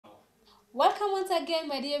Welcome once again,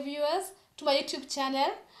 my dear viewers, to my YouTube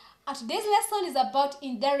channel. And today's lesson is about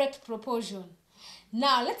indirect proportion.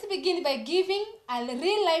 Now, let's begin by giving a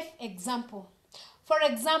real-life example. For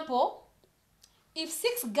example, if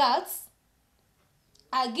 6 girls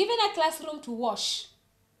are given a classroom to wash,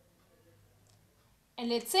 and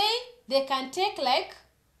let's say they can take like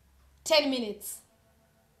 10 minutes.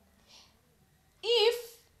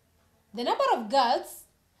 If the number of girls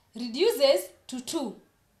reduces to 2,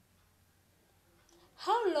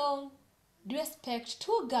 how long do you expect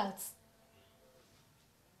 2 girls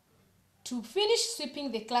to finish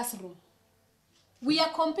sweeping the classroom? We are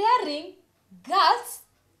comparing girls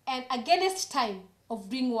and against time of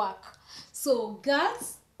doing work. So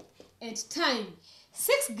girls and time.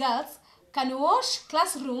 6 girls can wash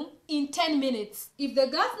classroom in 10 minutes. If the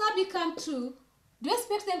girls now become 2, do you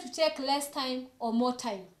expect them to take less time or more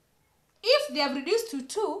time? If they have reduced to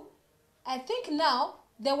 2, I think now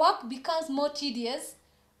the work becomes more tedious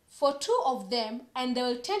for 2 of them, and they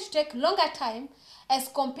will tend to take longer time as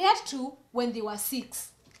compared to when they were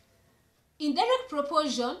 6. In direct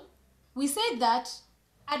proportion, we say that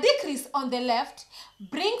a decrease on the left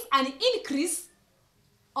brings an increase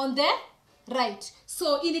on the right.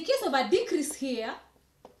 So in the case of a decrease here,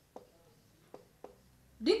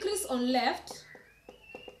 decrease on left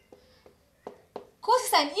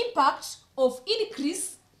causes an impact of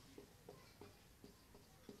increase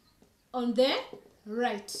on the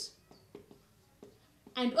right,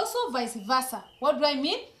 and also vice versa. What do I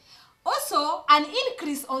mean? Also, an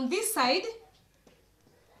increase on this side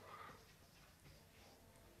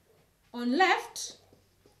on left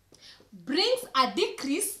brings a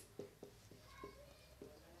decrease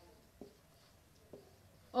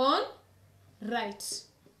on right.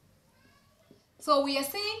 So we are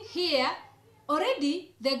saying here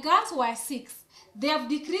already the girls were 6, they have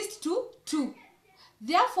decreased to 2.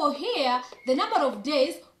 Therefore, here, the number of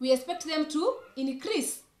days, we expect them to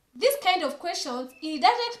increase. This kind of questions, in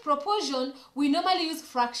direct proportion, we normally use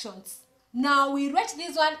fractions. Now, we write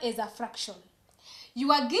this one as a fraction.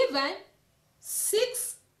 You are given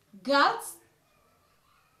 6 girls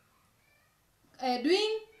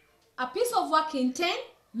doing a piece of work in 10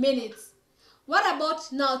 minutes. What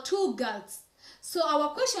about now 2 girls? So,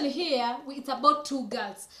 our question here, it's about 2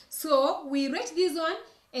 girls. So, we write this one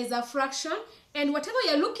as a fraction, and whatever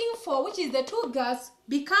you're looking for, which is the 2 girls,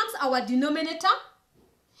 becomes our denominator,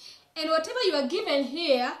 and whatever you are given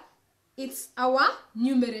here, it's our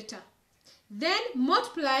numerator. Then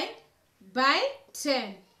multiply by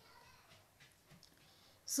 10.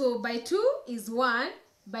 So by 2 is 1,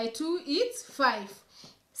 by 2 is 5.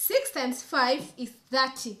 6 times 5 is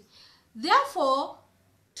 30. Therefore,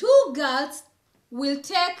 2 girls will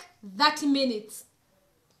take 30 minutes.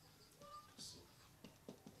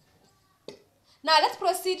 Now let's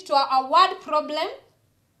proceed to our word problem,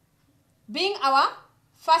 being our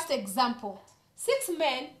first example. 6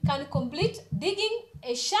 men can complete digging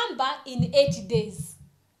a shamba in 8 days.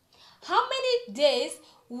 How many days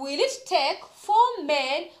will it take 4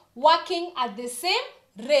 men working at the same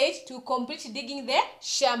rate to complete digging the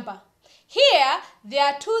shamba? Here, there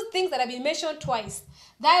are 2 things that have been mentioned twice.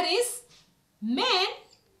 That is, men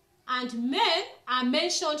and men are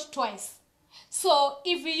mentioned twice. So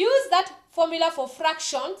if we use that formula for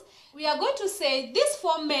fractions, we are going to say these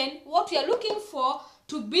 4 men, what we are looking for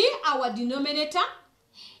to be our denominator,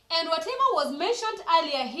 and whatever was mentioned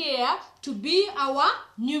earlier here to be our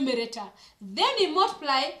numerator. Then we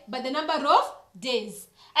multiply by the number of days.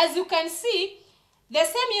 As you can see, the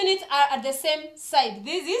same units are at the same side.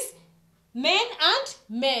 This is men and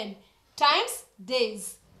men times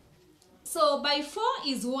days. So by 4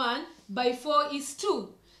 is 1, by 4 is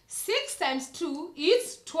 2. 6 times 2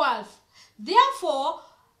 is 12. Therefore,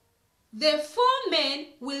 the 4 men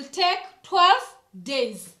will take 12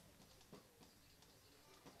 days.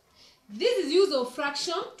 This is use of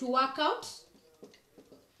fraction to work out.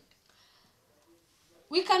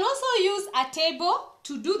 We can also use a table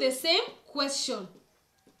to do the same question.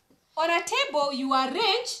 On a table, you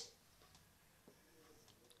arrange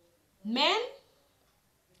men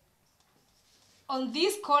on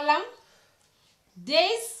this column,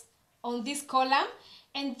 days on this column,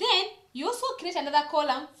 and then you also create another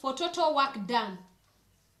column for total work done.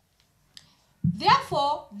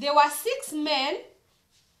 Therefore, there were 6 men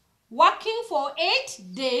working for 8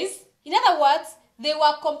 days. In other words, they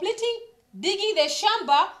were completing digging the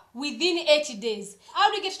shamba within 8 days. How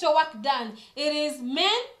do we get total work done? It is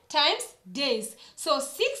men times days. So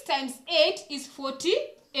 6 times 8 is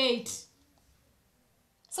 48.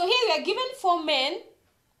 So here we are given 4 men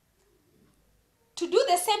to do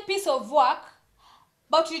the same piece of work,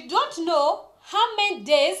 but we don't know how many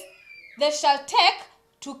days they shall take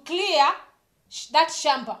to clear that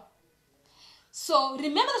shamba. So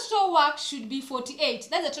remember the total work should be 48.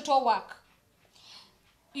 That's the total work.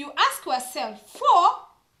 You ask yourself, 4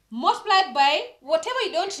 multiplied by whatever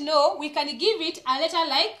you don't know, we can give it a letter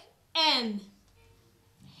like n.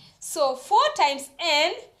 So 4 times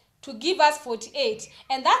n to give us 48.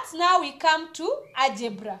 And that's now we come to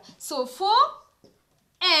algebra. So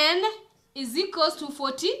 4n is equals to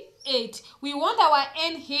 48. We want our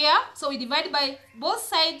n here, so we divide by both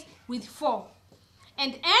sides with 4.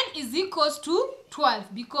 And n is equals to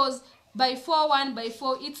 12 because by 4, 1 by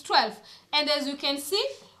 4, it's 12. And as you can see,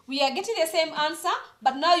 we are getting the same answer,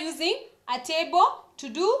 but now using a table to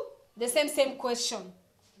do the same question.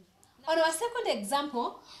 On our second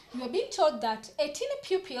example, we are being told that 18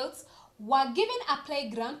 pupils were given a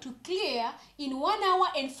playground to clear in 1 hour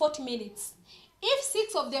and 40 minutes. If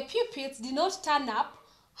 6 of the pupils did not turn up,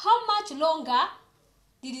 how much longer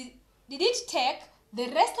did it take the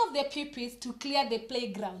rest of the pupils to clear the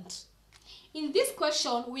playground? In this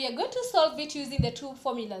question, we are going to solve it using the 2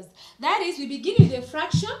 formulas. That is, we begin with the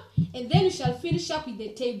fraction and then we shall finish up with the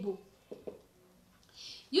table.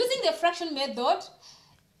 Using the fraction method,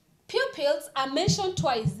 pupils are mentioned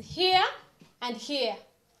twice, here and here.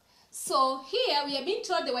 So here we are being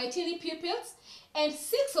told there were 18 pupils and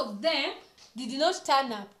 6 of them did not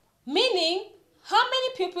turn up. Meaning, how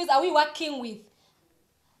many pupils are we working with?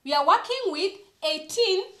 We are working with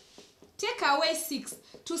 18, take away 6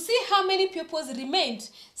 to see how many pupils remained.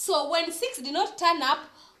 So when 6 did not turn up,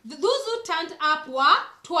 those who turned up were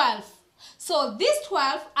 12. So these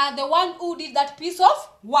 12 are the one who did that piece of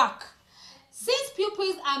work. Since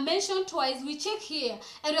pupils are mentioned twice, we check here.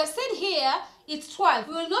 And we have said here, it's 12.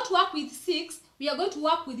 We will not work with 6. We are going to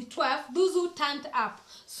work with 12, those who turned up.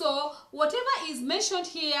 So whatever is mentioned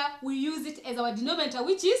here, we use it as our denominator,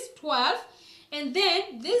 which is 12. And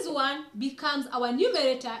then this one becomes our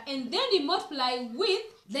numerator. And then we multiply with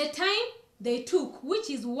the time they took, which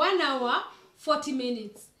is 1 hour, 40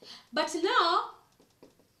 minutes. But now,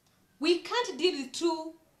 we can't deal with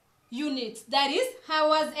 2 units, that is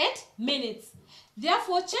hours and minutes.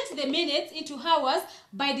 Therefore, change the minutes into hours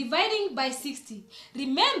by dividing by 60.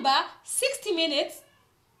 Remember, 60 minutes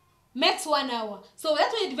makes 1 hour. So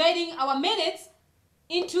that's why we're dividing our minutes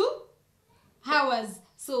into hours.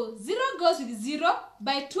 So 0 goes with 0,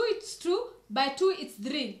 by 2 it's 2, by 2 it's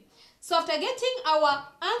 3. So after getting our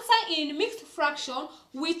answer in mixed fraction,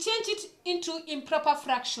 we change it into improper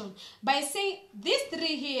fraction by saying this 3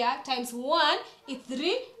 here times 1 is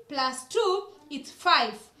 3 plus 2 is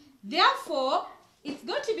 5. Therefore, it's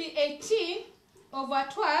going to be 18 over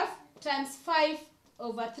 12 times 5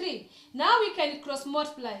 over 3. Now we can cross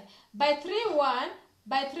multiply. By 3, 1.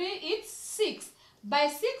 By 3, it's 6. By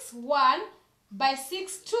 6, 1. By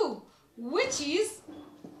 6, 2. Which is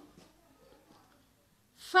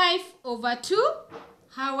 5 over 2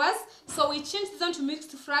 hours. So we change this one to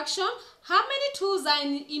mixed fraction. How many 2's are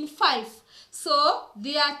in 5? So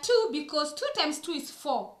there are 2 because 2 times 2 is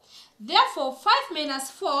 4. Therefore, 5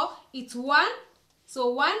 minus 4 is 1.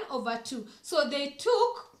 So 1 over 2. So they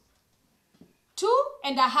took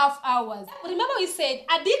 2.5 hours. Remember we said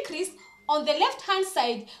a decrease on the left hand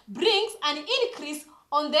side brings an increase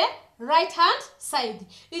on the right hand side.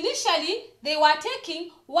 Initially, they were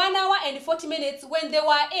taking 1 hour and 40 minutes when they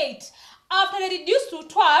were 8. After they reduced to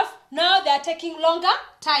 12, now they are taking longer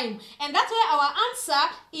time. And that's why our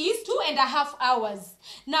answer is 2.5 hours.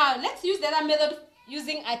 Now, let's use the other method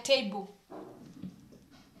using a table.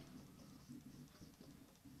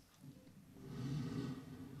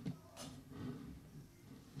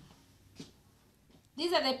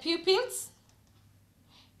 These are the pupils.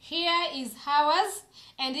 Here is hours,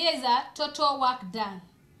 and here is a total work done.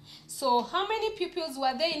 So how many pupils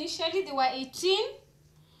were there initially? There were 18.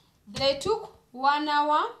 They took 1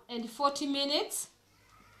 hour and 40 minutes.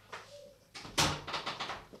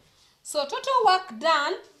 So total work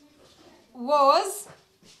done was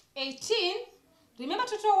 18. Remember,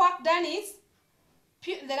 total work done is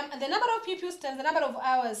the number of pupils times the number of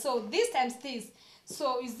hours. So this times this.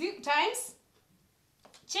 So is it times,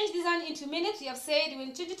 change this one into minutes. We have said we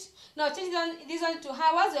will change it. Now change this one to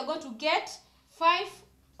hours. We are going to get 5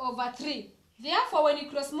 over 3. Therefore, when you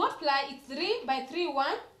cross multiply, it's 3 by 3, 1.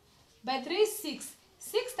 By 3, 6.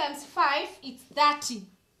 6 times 5, it's 30.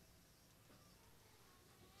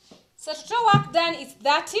 So total work done is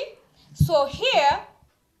 30. So here,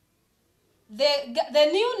 the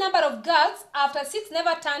new number of girls after 6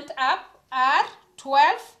 never turned up are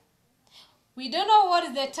 12. We don't know what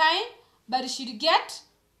is the time, but you should get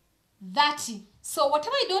 30. So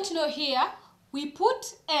whatever you don't know here, we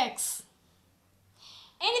put X.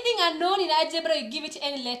 Anything unknown in algebra, you give it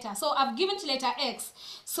any letter. So I've given it letter x.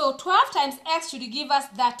 So 12 times x should give us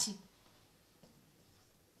 30.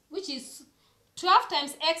 Which is 12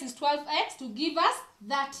 times x is 12x to give us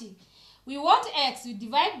 30. We want x. We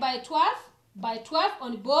divide by 12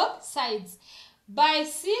 on both sides. By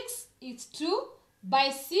 6 is 2. By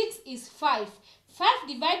 6 is 5. 5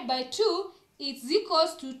 divided by 2 is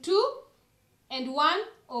equals to 2 and 1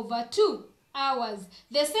 over 2 hours.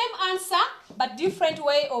 The same answer but different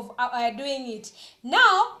way of doing it.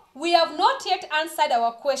 Now we have not yet answered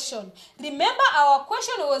our question. Remember, our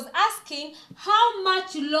question was asking how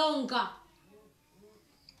much longer.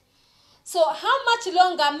 So how much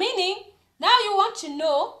longer, meaning now you want to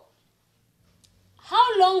know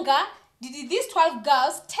how longer did these 12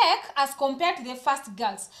 girls take as compared to the first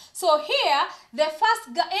girls. So here, the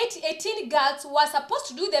first 18 girls were supposed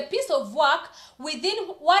to do the piece of work within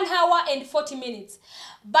 1 hour and 40 minutes.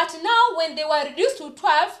 But now when they were reduced to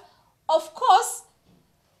 12, of course,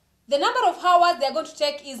 the number of hours they are going to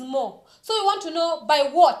take is more. So we want to know by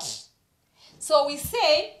what. So we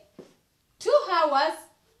say 2 hours,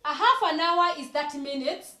 a half an hour is 30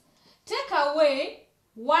 minutes. Take away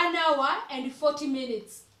 1 hour and 40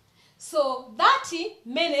 minutes. So 30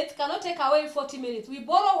 minutes cannot take away 40 minutes. We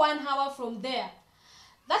borrow 1 hour from there.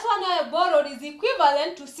 That 1 hour borrowed is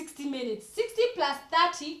equivalent to 60 minutes. 60 plus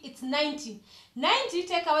 30, it's 90. 90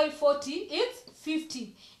 take away 40, it's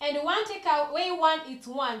 50. And 1 take away 1, it's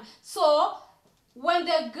 1. So when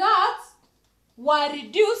the girls were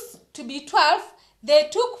reduced to be 12, they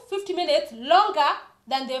took 50 minutes longer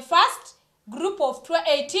than the first group of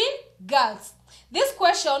 18 girls. This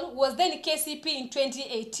question was then KCP in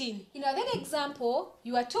 2018. In another example,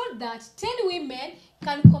 you are told that 10 women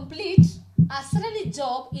can complete a certain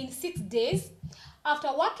job in 6 days. After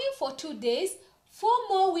working for 2 days, 4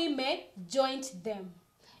 more women joined them.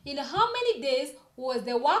 In how many days was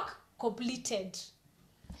the work completed?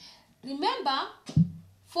 Remember,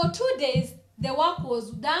 for 2 days, the work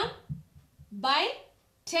was done by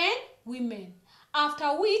 10 women.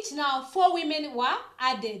 After which now 4 women were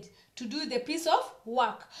added to do the piece of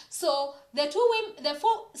work. So the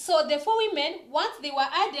 4 women, once they were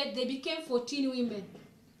added, they became 14 women.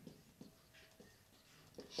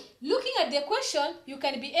 Looking at the question, you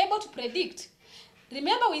can be able to predict.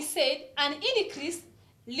 Remember, we said an increase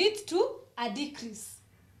leads to a decrease.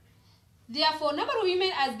 Therefore, number of women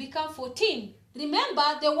has become 14. Remember,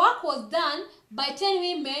 the work was done by 10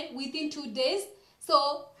 women within 2 days.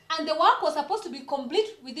 And the work was supposed to be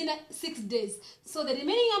complete within 6 days. So the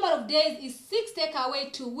remaining number of days is 6 take away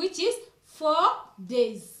 2, which is 4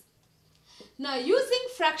 days. Now using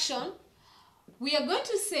fraction, we are going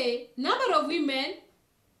to say number of women,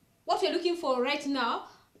 what we are looking for right now,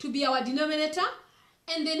 to be our denominator,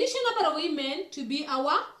 and the initial number of women to be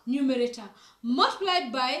our numerator,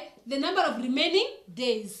 multiplied by the number of remaining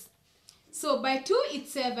days. So by 2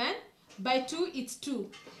 it's 7, by 2 it's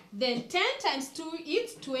 2. Then 10 times 2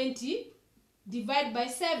 is 20, divided by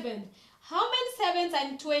 7. How many 7s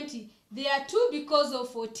and 20? They are 2 because of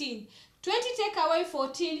 14. 20 take away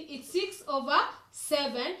 14, it's 6 over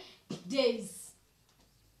 7 days.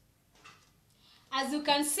 As you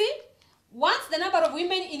can see, once the number of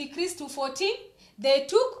women increased to 14, they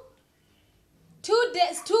took 2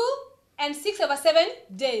 and 6 over 7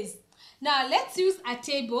 days. Now let's use a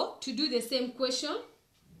table to do the same question.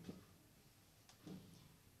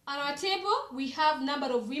 On our table, we have number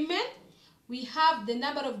of women, we have the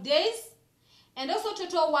number of days, and also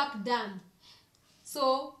total work done.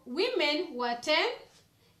 So women were 10.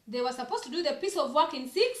 They were supposed to do the piece of work in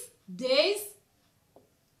 6 days.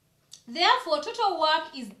 Therefore, total work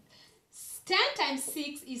is 10 times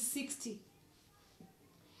 6 is 60.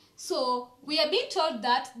 So we are being told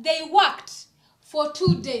that they worked for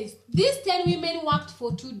 2 days. These 10 women worked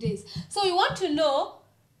for 2 days. So we want to know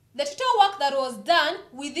the total work that was done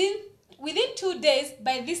within 2 days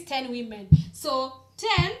by these 10 women. So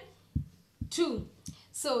 10, 2.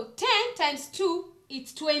 So 10 times 2,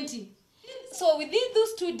 it's 20. So within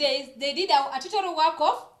those 2 days, they did a total work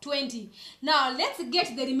of 20. Now let's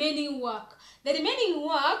get the remaining work. The remaining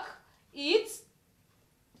work is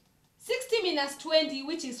 60 minus 20,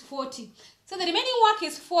 which is 40. So the remaining work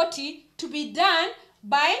is 40 to be done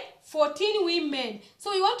by 14 women.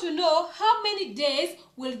 So we want to know how many days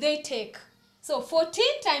will they take. So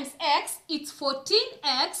 14 times x, it's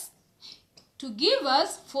 14x to give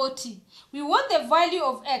us 40. We want the value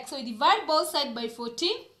of x. So we divide both sides by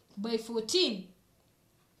 14 by 14.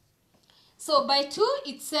 So by 2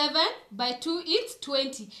 it's 7, by 2 it's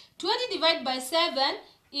 20. 20 divided by 7,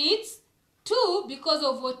 it's 2 because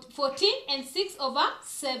of 14 and 6 over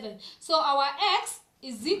 7. So our x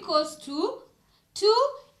is equals to 2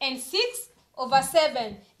 and 6 over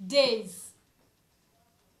 7 days.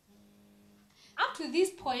 Up to this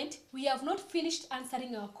point, we have not finished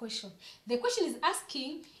answering our question. The question is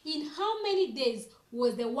asking, in how many days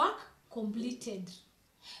was the work completed?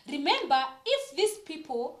 Remember, if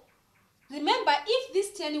these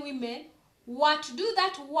 10 women were to do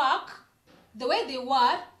that work the way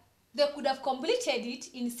they could have completed it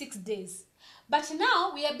in 6 days. But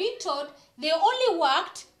now we are being told they only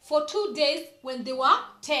worked for 2 days when they were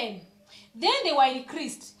 10. Then they were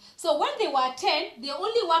increased. So when they were 10, they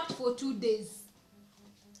only worked for 2 days.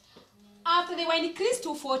 After they were increased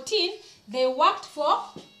to 14, they worked for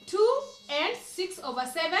 2 and 6 over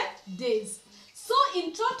 7 days. So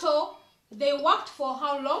in total, they worked for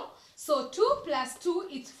how long? So 2 plus 2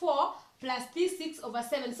 is 4 plus 3, 6 over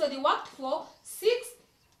 7. So they worked for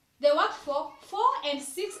 4 and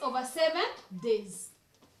 6 over 7 days.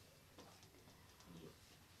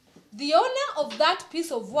 The owner of that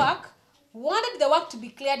piece of work wanted the work to be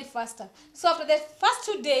cleared faster. So after the first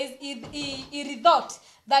 2 days, he thought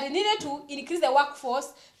that he needed to increase the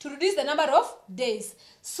workforce to reduce the number of days.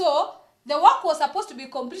 So the work was supposed to be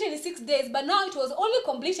completed in 6 days, but now it was only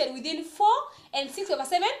completed within 4 and 6 over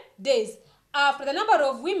 7 days after the number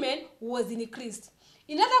of women was increased.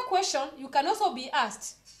 In another question, you can also be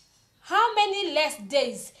asked, how many less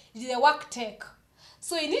days did the work take?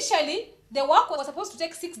 So initially, the work was supposed to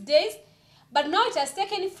take 6 days, but now it has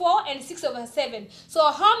taken 4 and 6 over 7.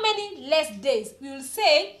 So how many less days? We will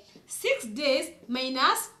say 6 days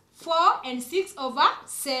minus 4 and 6 over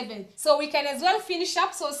 7. So we can as well finish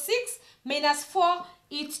up. So 6 minus 4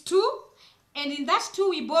 is 2. And in that 2,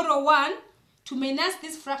 we borrow 1 to minus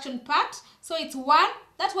this fraction part. So it's 1.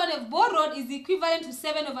 That one I've borrowed is equivalent to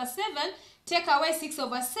 7 over 7. Take away 6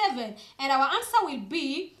 over 7. And our answer will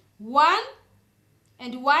be 1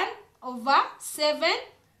 and 1 over 7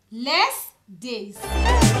 less days.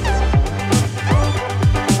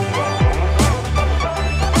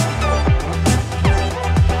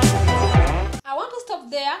 I want to stop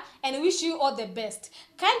there and wish you all the best.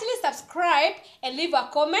 Kindly subscribe and leave a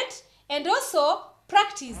comment, and also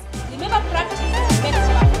practice. Remember, practice makes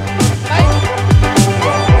perfect.